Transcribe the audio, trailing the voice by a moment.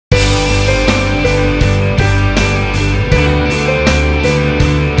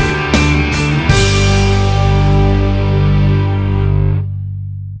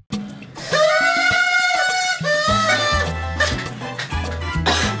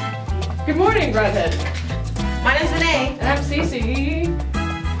Good morning, Brodhead. My name's Renee. And I'm Cece.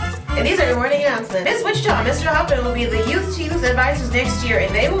 And these are your morning announcements. Miss Wichita, Mr. Huffman will be the Youth to Youth Advisors next year,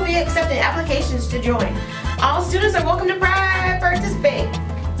 and they will be accepting applications to join. All students are welcome to participate.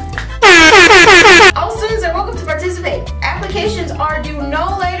 All students are welcome to participate. Applications are due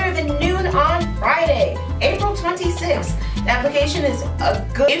no later than noon on Friday, April 26th. The application is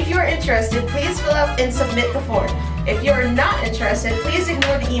if you're interested, please fill out and submit the form. If you're not interested, please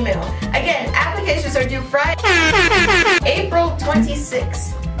ignore the email. Again, applications are due Friday, April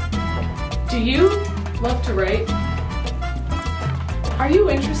 26th. Do you love to write? Are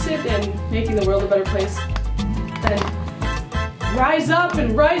you interested in making the world a better place? Then rise up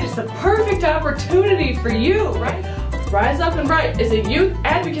and write. It's the perfect opportunity for you, right? Rise Up and Write is a youth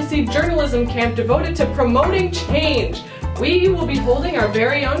advocacy journalism camp devoted to promoting change. We will be holding our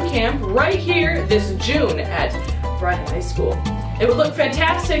very own camp right here this June at Brodhead High School. It would look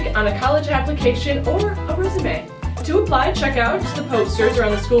fantastic on a college application or a resume. To apply, check out the posters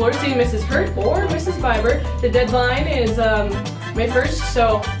around the school or see Mrs. Hurt or Mrs. Biber. The deadline is May 1st,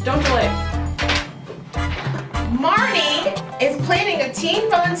 so don't delay. Marnie is planning a teen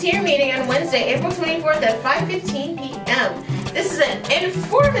volunteer meeting on Wednesday, April 24th at 5:15 p.m. This is an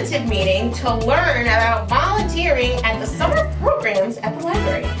informative meeting to learn about volunteering at the summer programs at the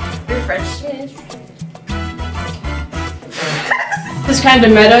library. Refreshments. This is kind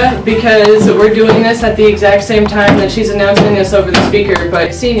of meta because we're doing this at the exact same time that she's announcing this over the speaker,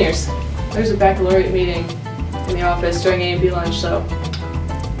 but seniors, there's a baccalaureate meeting in the office during A&B lunch, so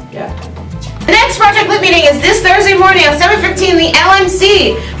yeah. The next Project Lit meeting is this Thursday morning at 7:15 in the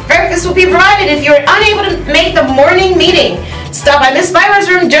LMC. Breakfast will be provided if you're unable to make the morning meeting. Stop by Miss Biber's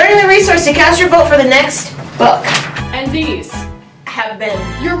room during the resource to cast your vote for the next book. And these Have been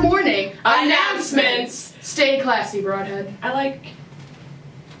your morning announcements. Stay classy, Brodhead. I like...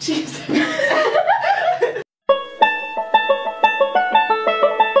 Jesus.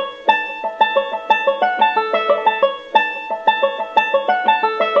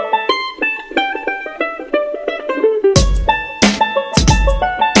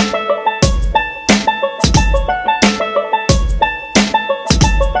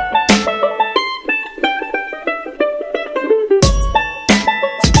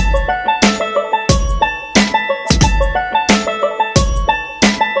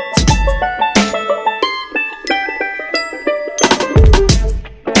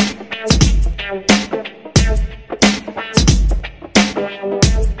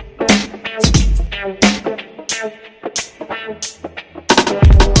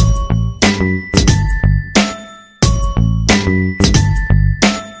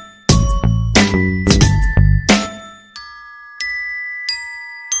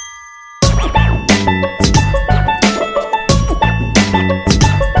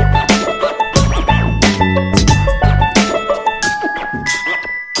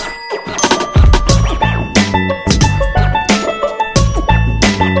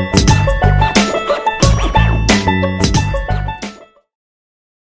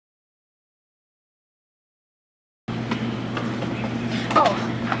 Oh,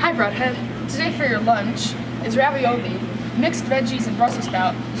 hi Brodhead. Today for your lunch is ravioli, mixed veggies and Brussels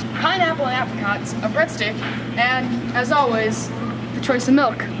sprout, pineapple and apricots, a breadstick, and, as always, the choice of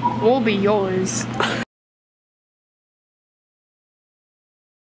milk will be yours.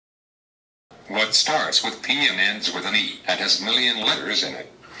 What starts with P and ends with an E and has a million letters in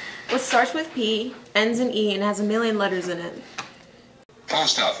it? What starts with P, ends in E, and has a million letters in it?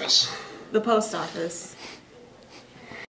 Post office. The post office.